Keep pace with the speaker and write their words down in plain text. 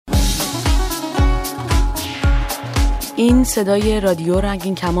این صدای رادیو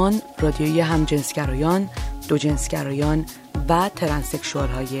رنگین کمان، رادیوی همجنسگرایان، دوجنسگرایان و ترنسکشوال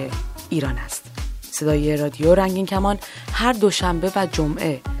های ایران است. صدای رادیو رنگین کمان هر دوشنبه و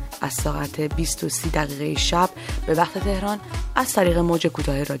جمعه از ساعت 20:30 شب به وقت تهران از طریق موج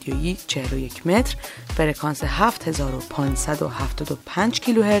کوتاه رادیویی 41 متر فرکانس 7575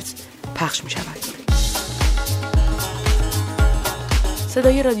 کیلوهرتز پخش می شود.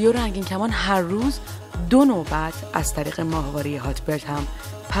 صدای رادیو رنگین کمان هر روز 2 نوبت از طریق ماهواره هاتبرد هم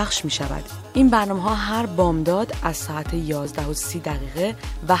پخش می شود. این برنامه ها هر بامداد از ساعت 11:30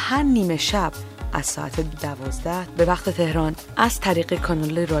 و هر نیمه شب از ساعت 12 به وقت تهران از طریق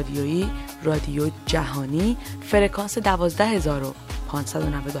کانال رادیویی رادیو جهانی فرکانس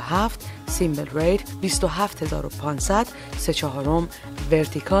 12597 سیمبل ریت 27500 3/4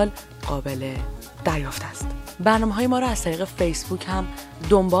 ورتیکال قابل دریافت است. برنامه‌های ما را از طریق فیسبوک هم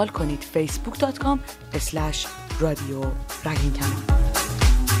دنبال کنید. facebook.com/رادیو رنگین کمان.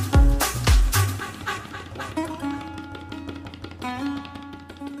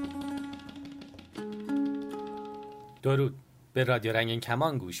 درود، به رادیو رنگین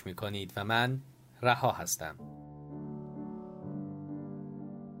کمان گوش می‌کنید و من رها هستم.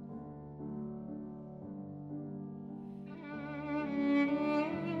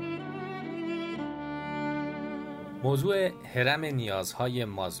 موضوع هرم نیازهای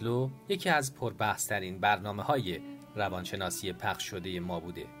مازلو یکی از پربحث‌ترین برنامه‌های روانشناسی پخش شده ما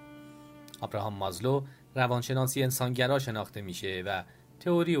بوده. ابراهام مازلو روانشناسی انسانگرا شناخته میشه و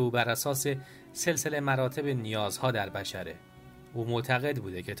تئوری او بر اساس سلسله مراتب نیازها در بشره. او معتقد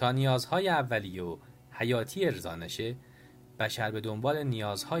بوده که تا نیازهای اولیه و حیاتی ارضا نشه، بشر به دنبال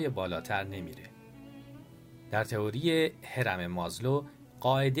نیازهای بالاتر نمیره. در تئوری هرم مازلو،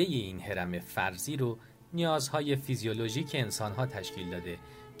 قاعده این هرم فرضی رو نیازهای فیزیولوژیک انسانها تشکیل داده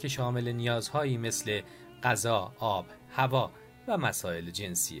که شامل نیازهایی مثل غذا، آب، هوا و مسائل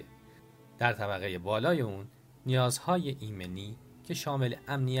جنسیه. در طبقه بالای اون نیازهای ایمنی که شامل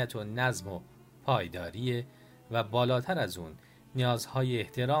امنیت و نظم و پایداریه و بالاتر از اون نیازهای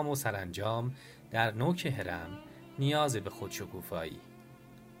احترام و سرانجام در نوک هرم نیاز به خودشکوفایی.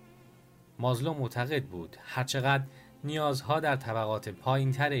 مازلو معتقد بود هرچقدر نیازها در طبقات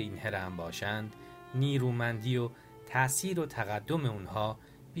پایین‌تر این هرم باشند، نیرومندی و تأثیر و تقدم اونها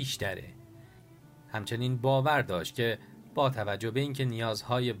بیشتره. همچنین باور داشت که با توجه به اینکه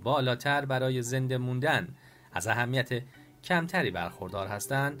نیازهای بالاتر برای زنده موندن از اهمیت کمتری برخوردار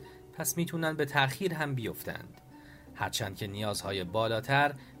هستند، پس میتونن به تأخیر هم بیفتند. هرچند که نیازهای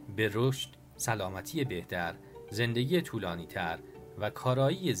بالاتر به رشد، سلامتی بهتر، زندگی طولانی تر و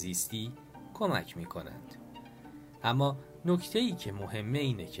کارایی زیستی کمک میکنند. اما نکته‌ای که مهمه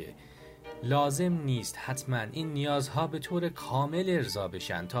اینه که لازم نیست حتما این نیازها به طور کامل ارضا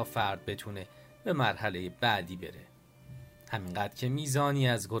بشن تا فرد بتونه به مرحله بعدی بره. همینقدر که میزانی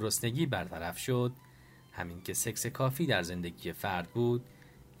از گرسنگی برطرف شد، همین که سکس کافی در زندگی فرد بود،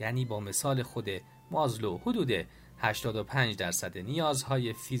 یعنی با مثال خود مازلو حدود 85%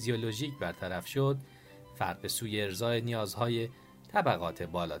 نیازهای فیزیولوژیک برطرف شد، فرد به سوی ارضای نیازهای طبقات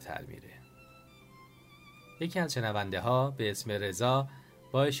بالاتر میره. یکی از شنونده ها به اسم رضا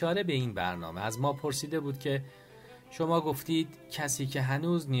با اشاره به این برنامه از ما پرسیده بود که شما گفتید کسی که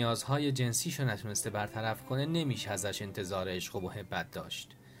هنوز نیازهای جنسیشو نتونسته برطرف کنه نمیشه ازش انتظار عشق و محبت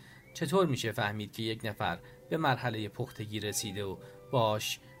داشت. چطور میشه فهمید که یک نفر به مرحله پختگی رسیده و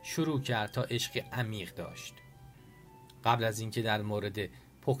باش شروع کرد تا عشق عمیق داشت؟ قبل از اینکه در مورد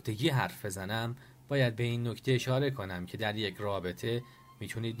پختگی حرف بزنم، باید به این نکته اشاره کنم که در یک رابطه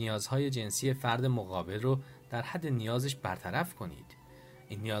میتونید نیازهای جنسی فرد مقابل رو در حد نیازش برطرف کنید.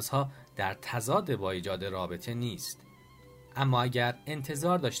 این نیازها در تضاد با ایجاد رابطه نیست. اما اگر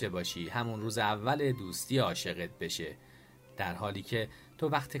انتظار داشته باشی همون روز اول دوستی عاشقت بشه، در حالی که تو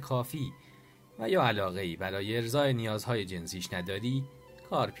وقت کافی و یا علاقه‌ای برای ارضای نیازهای جنسیش نداری،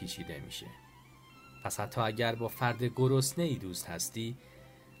 کار پیچیده میشه. پس حتی اگر با فرد گرسنه‌ای دوست هستی،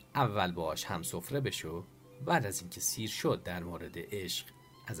 اول باهاش هم سفره بشو، بعد از اینکه سیر شد در مورد عشق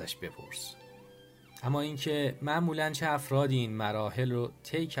ازش بپرس. اما اینکه معمولاً چه افرادی این مراحل رو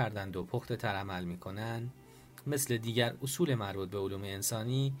طی کردند و پخته تر عمل میکنن، مثل دیگر اصول مربوط به علوم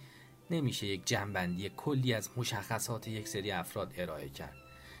انسانی، نمیشه یک جمع‌بندی کلی از مشخصات یک سری افراد ارائه کرد.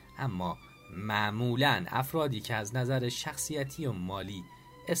 اما معمولاً افرادی که از نظر شخصیتی و مالی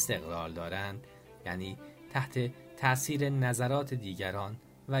استقلال دارند، یعنی تحت تأثیر نظرات دیگران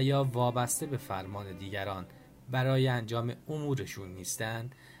و یا وابسته به فرمان دیگران برای انجام امورشون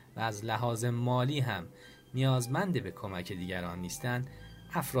نیستند و از لحاظ مالی هم نیازمند به کمک دیگران نیستند،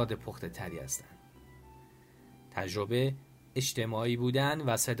 افراد پخته تری هستند. تجربه، اجتماعی بودن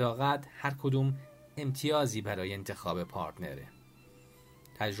و صداقت هر کدوم امتیازی برای انتخاب پارتنره.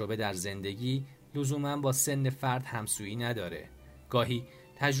 تجربه در زندگی لزوماً با سن فرد همسویی نداره. گاهی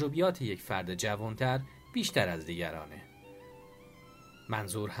تجربیات یک فرد جوانتر بیشتر از دیگرانه.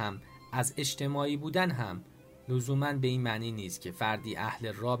 منظور هم از اجتماعی بودن هم لزوماً به این معنی نیست که فردی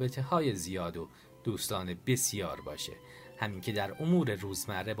اهل رابطه های زیاد و دوستان بسیار باشه. همین که در امور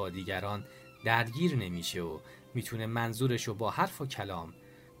روزمره با دیگران درگیر نمیشه و میتونه منظورشو با حرف و کلام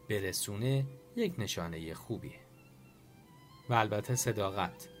برسونه یک نشانه خوبیه. و البته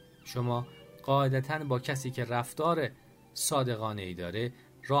صداقت. شما قاعدتاً با کسی که رفتار صادقانه‌ای داره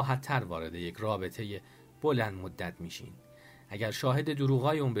راحت تر وارد یک رابطه بلند مدت میشین. اگر شاهد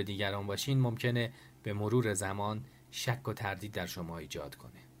دروغای اون به دیگران باشین ممکنه به مرور زمان شک و تردید در شما ایجاد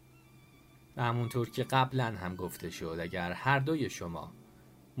کنه. و همونطور که قبلا هم گفته شد، اگر هر دوی شما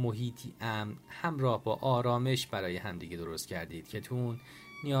محیطی امن همراه با آرامش برای همدیگه درست کردید که تون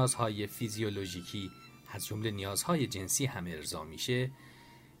نیازهای فیزیولوژیکی از جمله نیازهای جنسی هم ارضا میشه،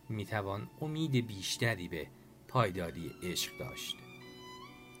 میتوان امید بیشتری به پایداری عشق داشت.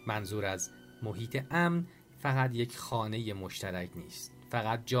 منظور از محیط امن فقط یک خانه مشترک نیست،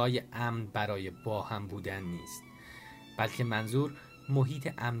 فقط جای امن برای با هم بودن نیست، بلکه منظور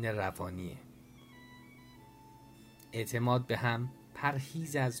محیط امن روانیه. اعتماد به هم،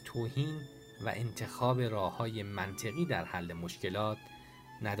 پرهیز از توهین و انتخاب راه‌های منطقی در حل مشکلات،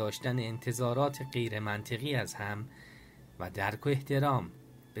 نداشتن انتظارات غیر منطقی از هم و درک و احترام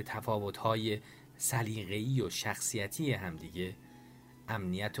به تفاوت‌های سلیقه‌ای و شخصیتی همدیگه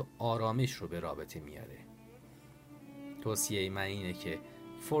امنیت و آرامش رو به رابطه میاره. توصیه من اینه که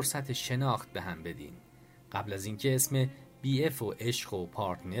فرصت شناخت به هم بدین. قبل از اینکه اسم BF و عشق و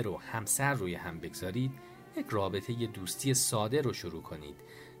پارتنر و همسر روی هم بگذارید، یک رابطه دوستی ساده رو شروع کنید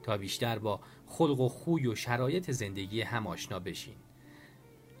تا بیشتر با خلق و خوی و شرایط زندگی هم آشنا بشین.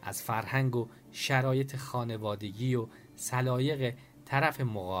 از فرهنگ و شرایط خانوادگی و سلایق طرف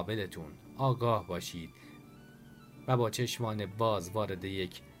مقابلتون آگاه باشید و با چشمان باز وارد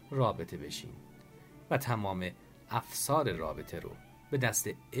یک رابطه بشین و تمام افسار رابطه رو به دست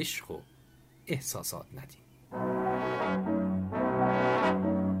عشق و احساسات ندین.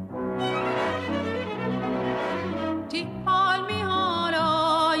 تی حال می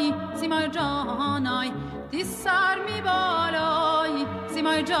حالای سیمای جهانای، تی سر می بالای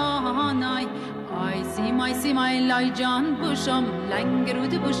سیمای جهانای. آی سیمای لای جان بوشم، لنگ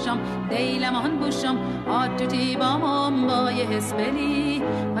رود بوشم، دیلمان بوشم. آتو تی با مام بای حسبلی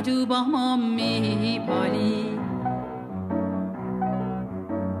و تو با مام می پالی.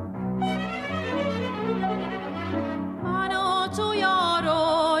 من و تو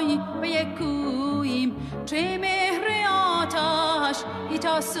یاروی به یک کویم، چه مهر آتش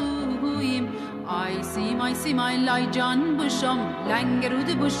ایتا سویم. آی سیمای لای جان بوشم، لنگ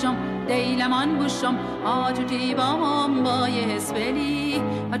رود بوشم، دیلمان بوشم. آتو تی با مام بای حسبلی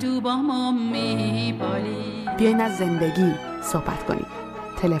و تو با مام می پالی. بیاین از زندگی صحبت کنیم.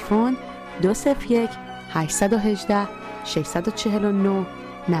 تلفن 201 818 649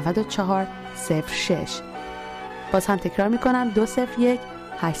 94 06. باز هم تکرار میکنم 201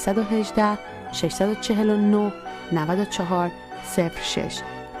 818 649 94 06.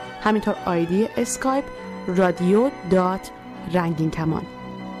 همینطور آیدی اسکایپ رادیو رنگین کمان.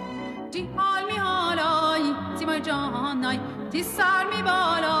 تی حال می حالای سیمای جهانای، تی سر می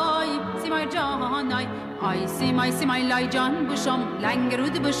بالای سیمای جهانای. آی سیمای لای جان بوشم، لنگ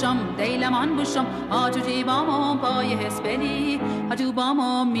رود بوشم، دیلمان بوشم. آتو تی با مام پای حسبلی و تو با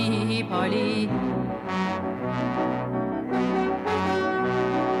مام می پالی.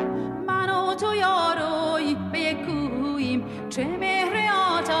 من و تو یاروی به یک کویم، چه مهر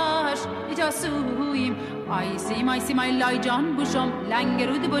آتش ایتا سویم. آی سیمای لای جان بوشم، لنگ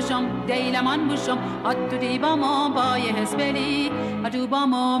رود بوشم، دیلمان بوشم. آتو تی با مام پای حسبلی و تو با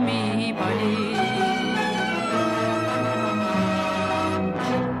مام می پالی.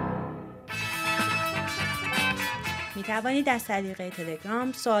 می توانید از طریق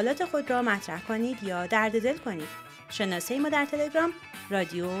تلگرام سوالات خود را مطرح کنید یا درد دل کنید. شناسه ما در تلگرام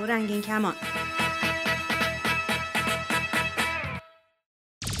رادیو رنگین کمان.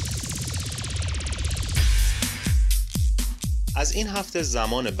 از این هفته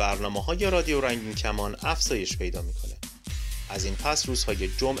زمان برنامه‌های رادیو رنگین کمان افزایش پیدا می‌کنه. از این پس روزهای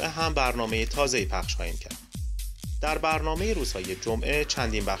جمعه هم برنامه تازه‌ای پخش خواهیم کرد. در برنامه روزهای جمعه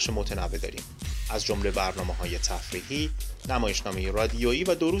چندین بخش متنوع داریم. از جمله برنامه‌های تفریحی، نمایشنامه رادیویی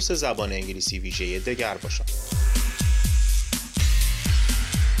و دروس زبان انگلیسی ویژه دگر باشد.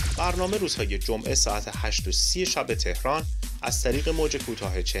 برنامه روزهای جمعه ساعت 8:30 شب تهران از طریق موج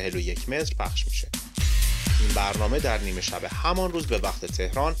کوتاه 41 متر پخش میشه. این برنامه در نیمه شب همان روز به وقت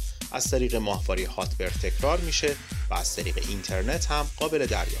تهران از طریق ماهواره هاتبرد تکرار میشه و از طریق اینترنت هم قابل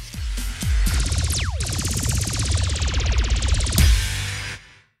دریافت.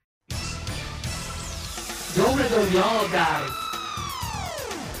 دور دنیا در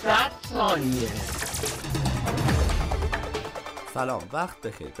 100 ثانیه. سلام، وقت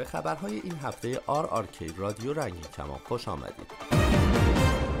بخیر. به خبرهای این هفته RRK رادیو رنگین کمان خوش آمدید.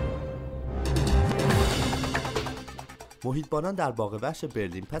 محیطبانان در باغ وحش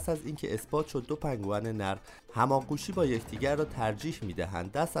برلین پس از اینکه اثبات شد 2 پنگوئن نر هماغوشی با یکدیگر را ترجیح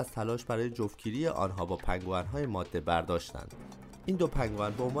می‌دهند، دست از تلاش برای جفتگیری آنها با پنگوئن‌های ماده برداشتند. این 2 پنگوئن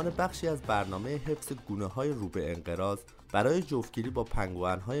به عنوان بخشی از برنامه حفظ گونه‌های رو به انقراض برای جفتگیری با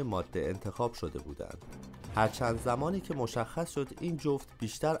پنگوئن‌های ماده انتخاب شده بودند. هرچند زمانی که مشخص شد این جفت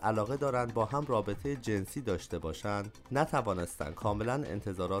بیشتر علاقه دارند با هم رابطه جنسی داشته باشند، نتوانستند کاملا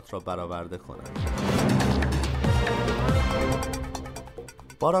انتظارات را برآورده کنند.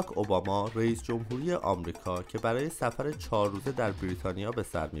 باراک اوباما رئیس جمهوری آمریکا که برای سفر 4 روزه در بریتانیا به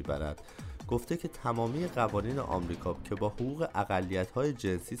سر میبرد، گفته که تمامی قوانین آمریکا که با حقوق اقلیت‌های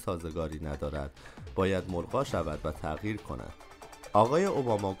جنسی سازگاری ندارد باید ملغا شود و تغییر کند. آقای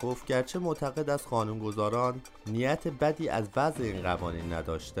اوباما گفت گرچه معتقد است قانونگذاران نیت بدی از وضع این قوانین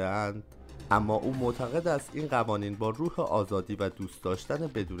نداشته‌اند، اما او معتقد است این قوانین با روح آزادی و دوست داشتن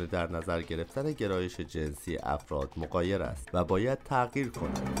بدون در نظر گرفتن گرایش جنسی افراد مغایر است و باید تغییر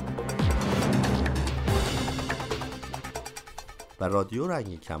کند. و رادیو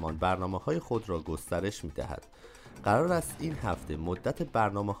رنگین کمان برنامه‌های خود را گسترش می‌دهد. قرار است این هفته مدت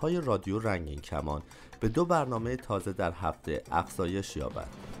برنامه‌های رادیو رنگین کمان به 2 برنامه تازه در هفته افزایش یابد.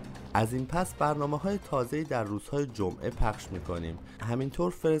 از این پس برنامه‌های تازه‌ای در روزهای جمعه پخش می‌کنیم.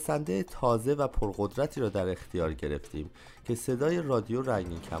 همینطور فرستنده تازه و پرقدرتی را در اختیار گرفتیم که صدای رادیو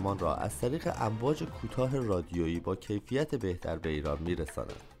رنگین کمان را از طریق امواج کوتاه رادیویی با کیفیت بهتر به ایران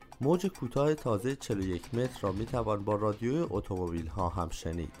می‌رساند. موج کوتاه تازه 41 متر را می‌توان با رادیوی اتومبیل‌ها هم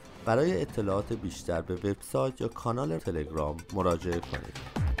شنید. برای اطلاعات بیشتر به وبسایت یا کانال تلگرام مراجعه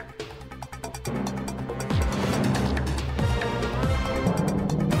کنید.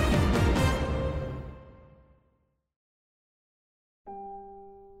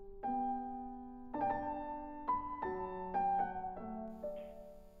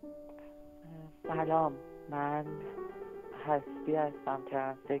 سلام، من هستی هستم،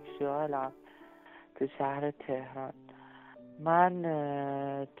 ترانسکشوالم تو شهر تهران.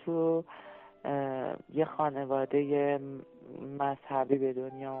 من تو یه خانواده مذهبی به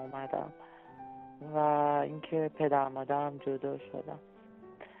دنیا اومدم و اینکه پدر مادرم جدا شدم.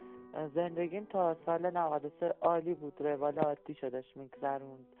 زندگیم تا سال 93 عالی بود، روال عادی شدش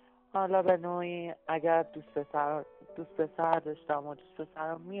میگذروند. حالا به نوعی اگر دوست پسر داشتم و دوست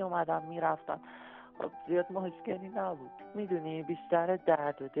پسرم می اومدم می رفتم، زیاد مشکلی نبود. میدونی بیشتر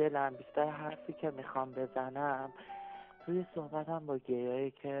درد و دلم، بیشتر حرفی که میخوام بزنم روی صحبتم با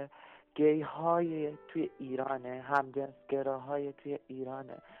گیایی که گی های توی ایرانه، همجنسگراهای توی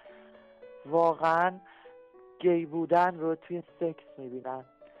ایرانه. واقعا گی بودن رو توی سکس میبینن،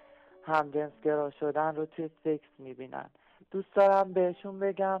 همجنسگرا شدن رو توی سکس میبینن. دوست دارم بهشون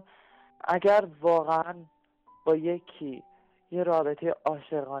بگم اگر واقعا با یکی یه رابطه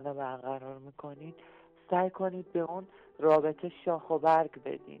عاشقانه برقرار میکنید، سعی کنید به اون رابطه شاخ و برگ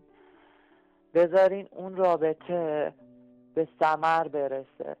بدین، بذارین اون رابطه به ثمر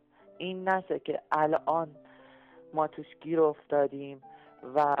برسه. این نشه که الان ما توش گیر افتادیم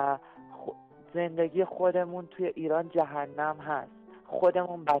و زندگی خودمون توی ایران جهنم هست،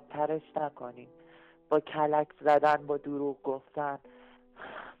 خودمون بدترش نکنیم با کلک زدن، با دروغ گفتن.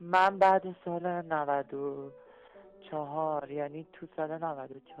 من بعد سال 94، یعنی تو سال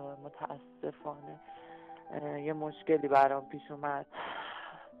 94 متاسفانه یه مشکلی برام پیش اومد.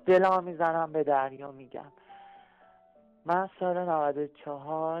 دلم میزنم به دریا میگم. من سال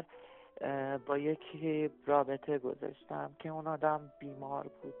 94 با یکی رابطه گذاشتم که اون آدم بیمار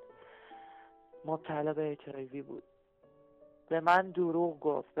بود، مبتلا به HIV بود. به من دروغ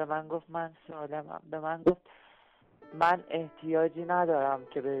گفت، به من گفت من سالمم، به من گفت من احتیاجی ندارم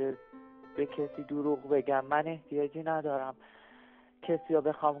که به کسی دروغ بگم، من احتیاجی ندارم کسی رو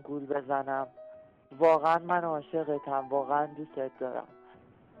بخوام گول بزنم، واقعا من عاشقتم، واقعا دوست دارم.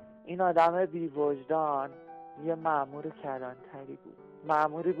 این آدم بی وجدان یه مأمور کلانتری بود،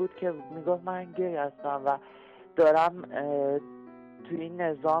 مأموری بود که میگفت من گی هستم و دارم تو این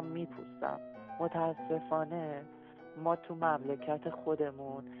نظام میپوستم. متاسفانه ما تو مملکت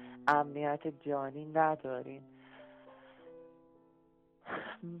خودمون امنیت جانی نداریم.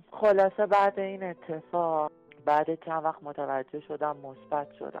 خلاصه بعد این اتفاق، بعد چند وقت متوجه شدم،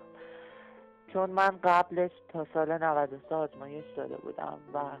 مثبت شدم چون من قبلش تا سال 93 آزمایش داده بودم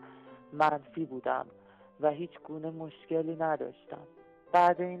و منفی بودم و هیچ گونه مشکلی نداشتم.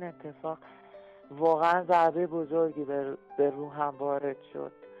 بعد این اتفاق واقعا ضربه بزرگی به روحم وارد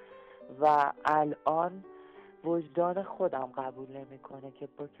شد و الان وجدان خودم قبول نمیکنه که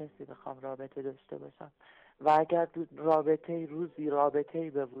با کسی بخوام رابطه داشته باشم و اگر روزی رابطه‌ای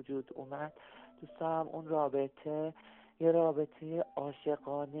به وجود اومد، دوست دارم اون رابطه یه رابطه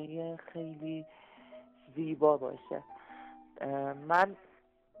عاشقانه خیلی زیبا باشه. من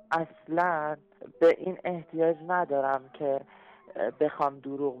اصلا به این احتیاج ندارم که بخوام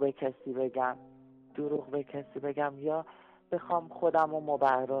دروغ به کسی بگم یا بخوام خودم رو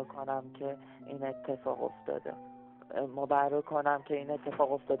مبرر کنم که این اتفاق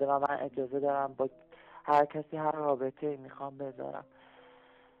افتاده و من اجازه دارم با هر کسی هر رابطه‌ای میخوام بذارم.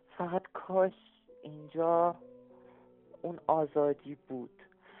 فقط کاش اینجا اون آزادی بود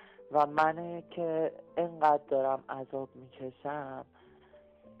و من که اینقدر دارم عذاب میکشم،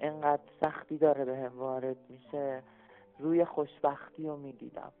 اینقدر سختی داره به هم وارد میشه، روی خوشبختی رو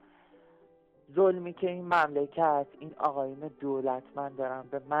میدیدم. ظلمی که این مملکت، این آقایون دولتمند دارن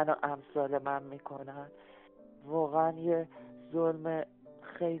به من و امثال من میکنن، واقعا یه ظلم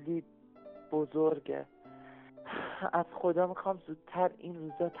خیلی بزرگه. از خدا میخوام زودتر این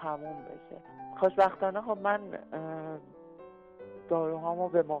روزا تموم بشه. خوشبختانه خب من داروهامو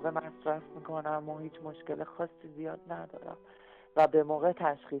به موقع مصرف میکنم و هیچ مشکل خاصی زیاد ندارم و به موقع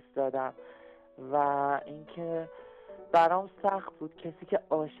تشخیص دادم و اینکه برام سخت بود کسی که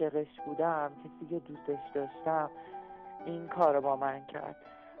عاشقش بودم، کسی که دوستش داشتم این کارو با من کرد.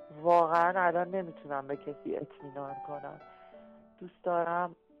 واقعا الان نمیتونم به کسی اطمینان کنم. دوست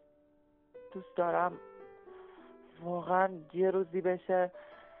دارم واقعا یه روزی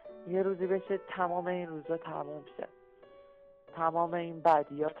بشه تمام این روزا تموم شه، تمام این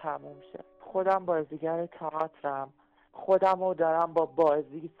بدی‌ها تموم شه. خودم بازیگر تئاترم، خودم رو دارم با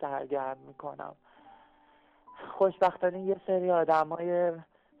بازی سرگرم میکنم. خوشبختانه یه سری آدمای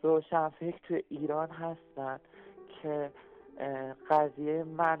روشنفکر توی ایران هستن که قضیه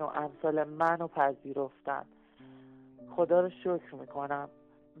من و امثال منو پذیرفتن. خدا رو شکر میکنم.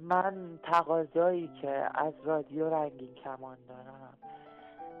 من تقاضایی که از رادیو رنگین کمان دارم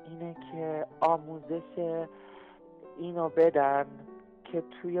اینه که آموزش اینو بدن که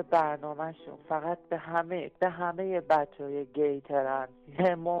توی برنامهشون فقط به همه بچهای گی ترنس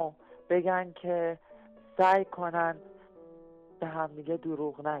همو بگن که سعی کنن به همدیگه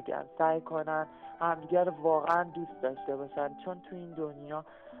دروغ نگن، سعی کنن همدیگه رو واقعا دوست داشته باشن، چون تو این دنیا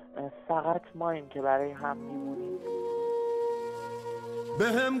فقط ماییم که برای هم میمونیم. به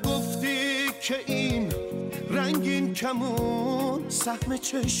هم گفتی که این رنگین کمون سهم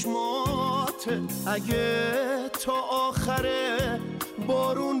چشماته، اگه تا آخر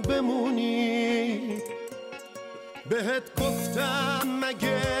بارون بمونی. بهت گفتم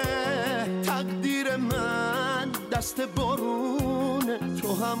مگه تقدیر من دست بارونه،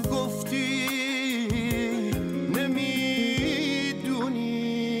 تو هم گفتی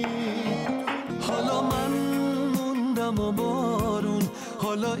نمیدونی. حالا من موندم و بارون،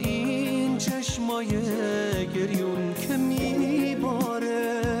 حالا این چشمای گریون که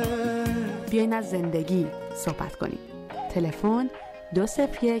میباره. بیاین از زندگی صحبت کنیم. تلفن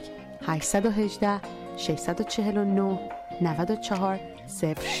 201 818 649 94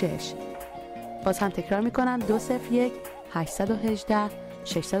 06. باز هم تکرار میکنم 201 818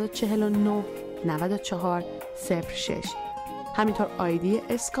 649 94 06. همینطور آیدی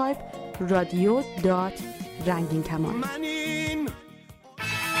اسکایپ رادیو رنگین کمان.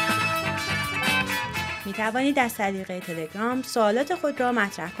 می توانید از طریق تلگرام سوالات خود را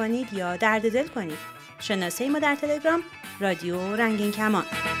مطرح کنید یا درد دل کنید. شناسه ما در تلگرام رادیو رنگین کمان.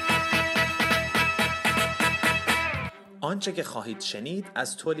 آنچه که خواهید شنید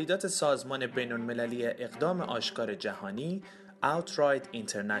از تولیدات سازمان بین‌المللی اقدام آشکار جهانی Outright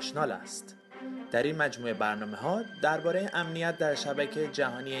International است. در این مجموعه برنامه‌ها درباره امنیت در شبکه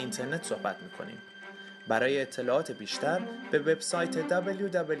جهانی اینترنت صحبت می‌کنیم. برای اطلاعات بیشتر به وبسایت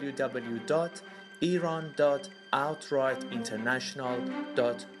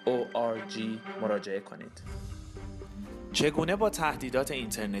www.iran.outrightinternational.org مراجعه کنید. چگونه با تهدیدات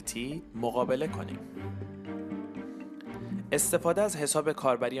اینترنتی مقابله کنیم؟ استفاده از حساب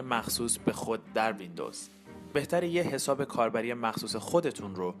کاربری مخصوص به خود در ویندوز. بهتره یه حساب کاربری مخصوص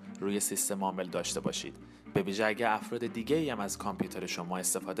خودتون رو روی سیستم عامل داشته باشید، به ویژه اگه افراد دیگه‌ای هم از کامپیوتر شما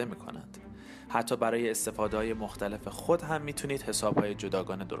استفاده می‌کنند. حتی برای استفاده‌های مختلف خود هم میتونید حساب‌های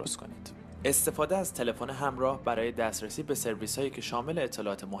جداگانه درست کنید. استفاده از تلفن همراه برای دسترسی به سرویس‌هایی که شامل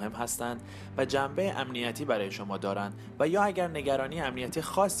اطلاعات مهم هستند و جنبه امنیتی برای شما دارند و یا اگر نگرانی امنیتی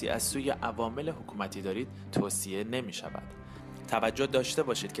خاصی از سوی عوامل حکومتی دارید توصیه نمی‌شود. توجه داشته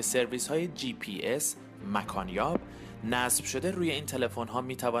باشید که سرویس‌های GPS مکانیاب نصب شده روی این تلفن‌ها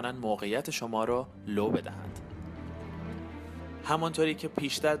می‌توانند موقعیت شما را لو بدهند. همانطوری که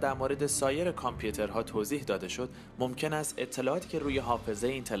پیشتر در مورد سایر کامپیوترها توضیح داده شد، ممکن است اطلاعاتی که روی حافظه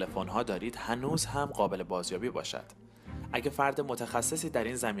این تلفن‌ها دارید هنوز هم قابل بازیابی باشد. اگه فرد متخصصی در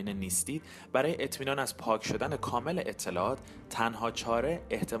این زمینه نیستید، برای اطمینان از پاک شدن کامل اطلاعات، تنها چاره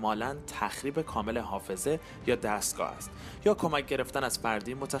احتمالاً تخریب کامل حافظه یا دستگاه است یا کمک گرفتن از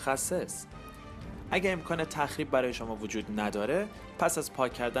فردی متخصص. اگه امکان تخریب برای شما وجود نداره، پس از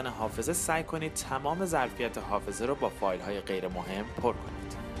پاک کردن حافظه سعی کنید تمام ظرفیت حافظه رو با فایل‌های غیر مهم پر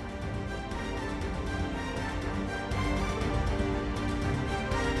کنید.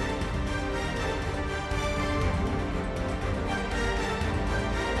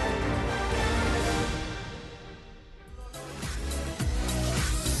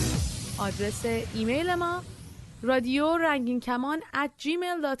 آدرس ایمیل ما رادیو رنگین کمان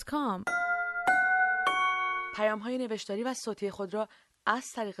 @gmail.com. پیام‌های نوشتاری و صوتی خود را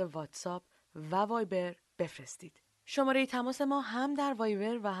از طریق واتساپ و وایبر بفرستید. شماره تماس ما هم در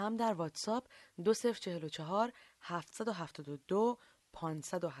وایبر و هم در واتساپ 2044 772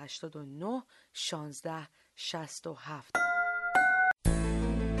 589 1667.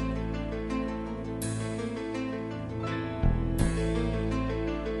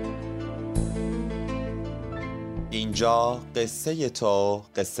 اینجا قصه تو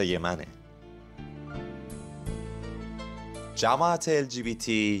قصه منه. جماعت LGBT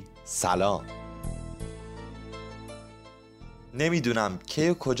سلام. نمیدونم کی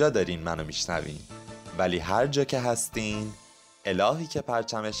و کجا دارین منو میشنوین، ولی هر جا که هستین الهی که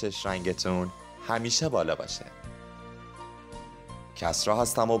پرچم شش رنگتون همیشه بالا باشه. کسرا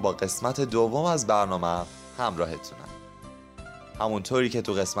هستم و با قسمت دوم از برنامه همراهتونم. همونطوری که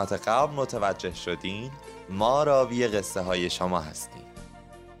تو قسمت قبل متوجه شدین، ما راوی قصه های شما هستیم.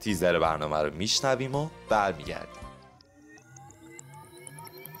 تیزر برنامه رو میشنویم و برمیگردیم.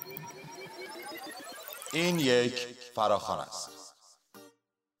 این یک فراخوان است.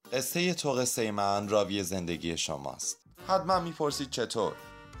 قصه تو قصه من راوی زندگی شماست. حتما میپرسید چطور؟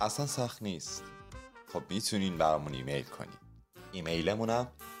 اصلا سخت نیست. خب میتونین برامون ایمیل کنید. ایمیلمونم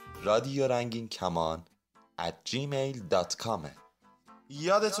رادیو رنگین کمان @gmail.com.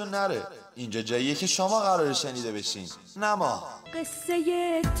 یادتون نره اینجا جاییه که شما قراره شنیده بشین، نه ما.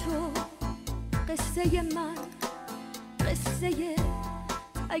 قصه تو قصه من، قصه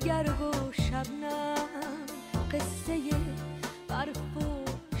اگر و شبنم، قصه برف و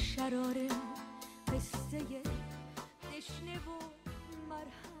شراره، قصه دشنه و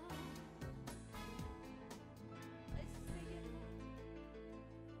مرهم.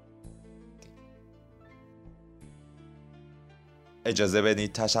 اجازه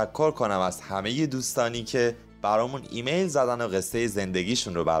بدید تشکر کنم از همه دوستانی که برامون ایمیل زدن و قصه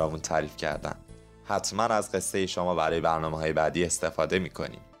زندگیشون رو برامون تعریف کردن. حتما از قصه شما برای برنامه‌های بعدی استفاده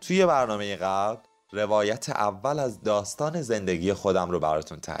می‌کنیم. توی برنامه قبل روایت اول از داستان زندگی خودم رو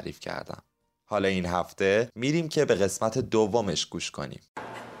براتون تعریف کردم. حالا این هفته میریم که به قسمت دومش گوش کنیم.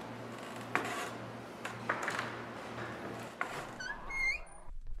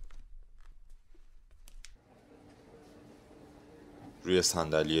 روی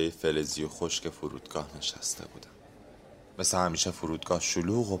صندلیه فلزی و خشک فرودگاه نشسته بودم. مثل همیشه فرودگاه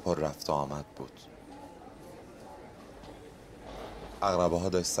شلوغ و پر رفت و آمد بود. عقربه ها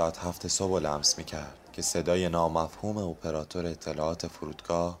داشت ساعت 7 صبح لمس میکرد که صدای نامفهوم اپراتور اطلاعات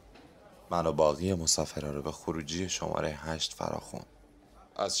فرودگاه من و باقی مسافرها رو به خروجی شماره 8 فراخوند.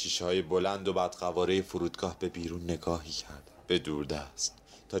 از شیشه های بلند و بدقواره فرودگاه به بیرون نگاهی کرد، به دوردست،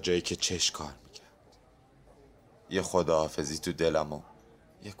 تا جایی که چشم کار میکرد. یه خداحافظی تو دلم و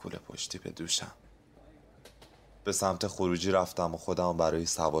یه کوله پشتی به دوشم. به سمت خروجی رفتم و خودم برای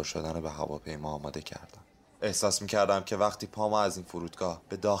سوار شدن به هواپیما آماده کردم. احساس میکردم که وقتی پامو از این فرودگاه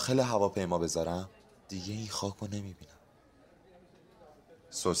به داخل هواپیما بذارم دیگه این خاکو نمیبینم.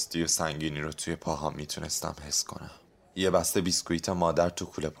 سستی و سنگینی رو توی پاهام میتونستم حس کنم. یه بسته بیسکویت مادر تو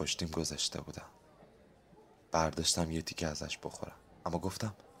کوله پشتیم گذاشته بودم. برداشتم یه تیکه ازش بخورم، اما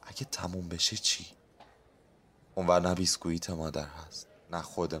گفتم اگه تموم بشه چی؟ اونور نه بیسکویت مادر هست نه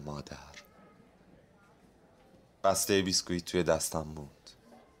خود مادر. بسته بیسکویت توی دستم بود.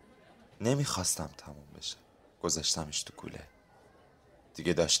 نمیخواستم تموم بشه. گذاشتمش تو کوله.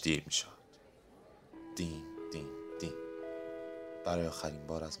 دیگه داشت دیر میشد. دین دین دین. برای آخرین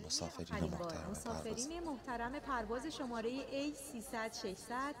بار از مسافرین محترم پرواز شماره A300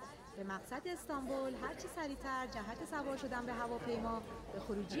 600 به مقصد استانبول هرچی سریعتر جهت سوار شدن به هواپیما به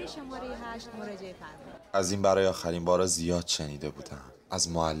خروجی شماره 8 مراجعه فرمایید. از این برای آخرین بارا زیاد شنیده بودم، از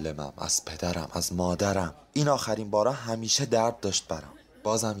معلمم، از پدرم، از مادرم. این آخرین بارا همیشه درد داشت برام.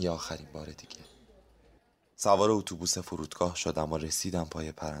 بازم یه آخرین بار دیگه. سوار اتوبوس فرودگاه شدم و رسیدم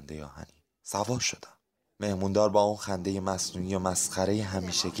پای پرنده آهنی. سوار شدم. مهموندار با اون خنده مصنوعی و مسخره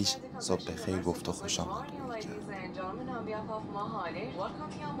همیشگیش صبح بخیر گفت و خوش آمد می‌کرد.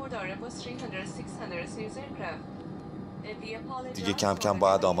 دیگه کم کم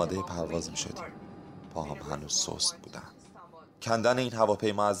باید آماده پرواز می‌شدیم. پاهم هنوز سست بودن. کندن این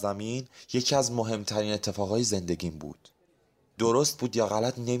هواپیما از زمین یکی از مهمترین اتفاقای زندگیم بود. درست بود یا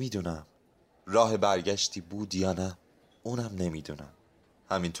غلط نمیدونم. راه برگشتی بود یا نه اونم نمیدونم.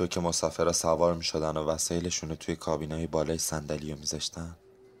 همینطور که مسافرها سوار میشدن و وسایلشون توی کابینای بالای صندلی میذاشتن،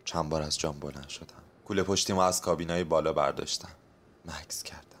 چند بار از جام بلند شدم. کوله پشتیمو از کابینای بالا برداشتم. مکث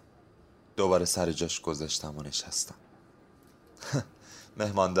کردم. دوباره سر جاش گذاشتم و نشستم.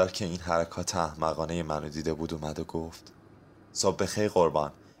 مهماندار که این حرکات احمقانه منو دیده بود اومد و گفت صبح بخیر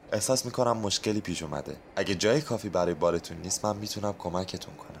قربان، احساس میکنم مشکلی پیش اومده. اگه جای کافی برای بارتون نیست من میتونم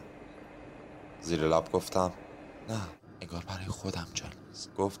کمکتون کنم. زیر لب گفتم نه، انگار برای خودم جا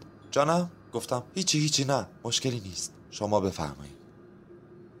نیست. گفت جانم؟ گفتم هیچی نه، مشکلی نیست، شما بفرمایید.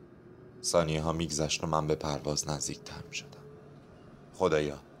 ثانیه ها میگذشت و من به پرواز نزدیکتر میشدم.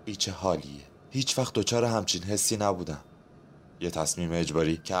 خدایا این چه حالیه. هیچ وقت دچار همچین حسی نبودم. یه تصمیم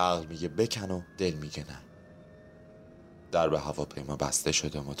اجباری که عقل میگه بکن و دل میگه نه. درب هواپیما بسته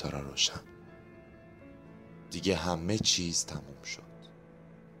شد و موتورا روشن. دیگه همه چیز تموم شد.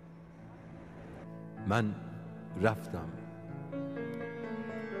 من رفتم،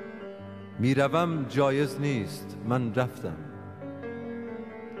 میروم جایز نیست. من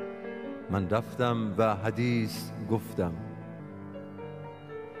رفتم و حدیث گفتم.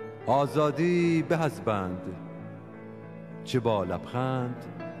 آزادی به از بند، چه با لبخند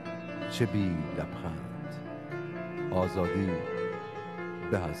چه بی لبخند. آزادی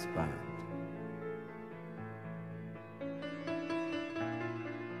به از بند.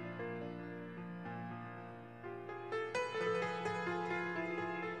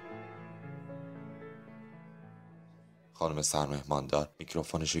 خانم سرمهماندار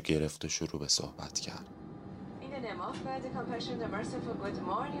میکروفونشو گرفت و شروع به صحبت کرد. Good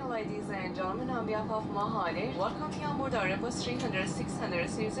morning, ladies and gentlemen. On behalf of Mahale, welcome you on board our Airbus 300-600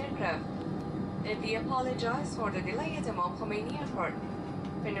 series aircraft. We apologize for the delay at Imam Khomeini Airport.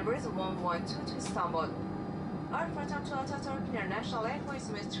 The number is 112 to Istanbul. Our flight time to Ataturk International Airport is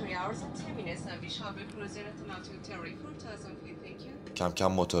 3 hours and 10 minutes, and we shall be cruising at an altitude 34,000 feet. Thank you. کم کم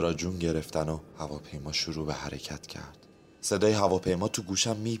موتورا جون گرفتن و هواپیما شروع به حرکت کرد. صدای هواپیما تو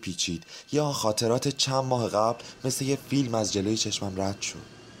گوشم میپیچید. یا خاطرات چند ماه قبل مثل یه فیلم از جلوی چشمم رد شد.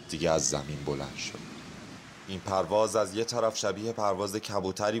 دیگه از زمین بلند شد. این پرواز از یه طرف شبیه پرواز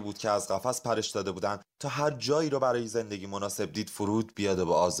کبوتری بود که از قفس پرش داده بودن تا هر جایی رو برای زندگی مناسب دید فرود بیاد و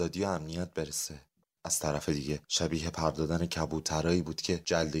به آزادی و امنیت برسه. از طرف دیگه شبیه پر دادن کبوترایی بود که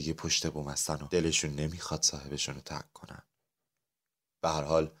جلدگی پشت بوم هستن و دلشون نمیخواد صاحبشون رو ترک کنن. به هر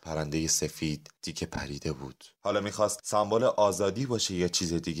حال پرنده سفید دیگه پریده بود. حالا میخواست سمبل آزادی باشه یا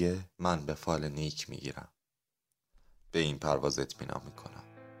چیز دیگه. من به فال نیک میگیرم. به این پرواز اطمینان میکنم.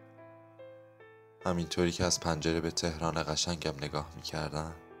 همینطوری که از پنجره به تهران قشنگم نگاه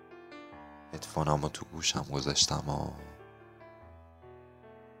میکردم، هدفونامو تو گوشم گذاشتم و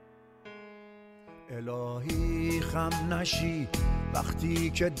الهی خم نشی وقتی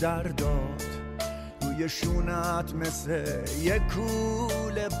که درداد روی شونت مثل یه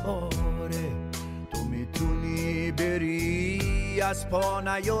کوله باره. تو میتونی بری از پا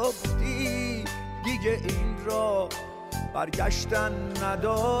نیفتی، دیگه این را برگشتن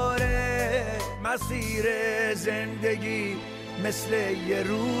نداره. مسیر زندگی مثل یه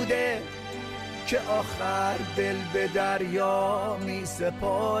روده که آخر دل به دریا می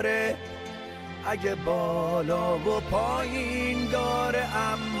سپاره. اگه بالا و پایین داره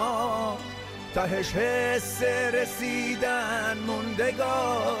اما تهش حس رسیدن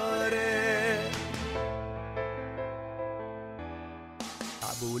موندگاره.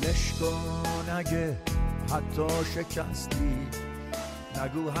 قبولش کن اگه حتی شکستی،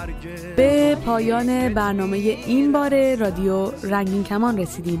 نگو هرگز. به پایان برنامه این بار رادیو رنگین کمان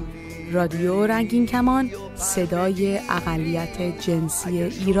رسیدیم. رادیو رنگین کمان صدای اقلیت جنسی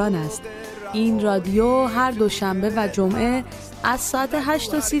ایران است. این رادیو هر دوشنبه و جمعه از ساعت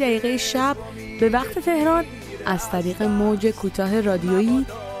 8:30 شب به وقت تهران از طریق موج کوتاه رادیویی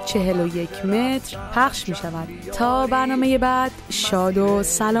 41 متر پخش می شود. تا برنامه بعد شاد و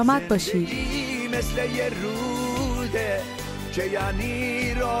سلامت باشید. مثل یه روده که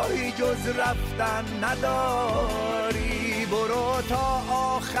یعنی راهی جز رفتن نداری. برو تا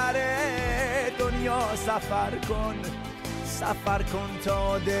آخر دنیا سفر کن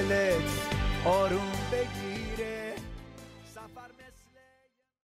تا دلت آروم بگیر.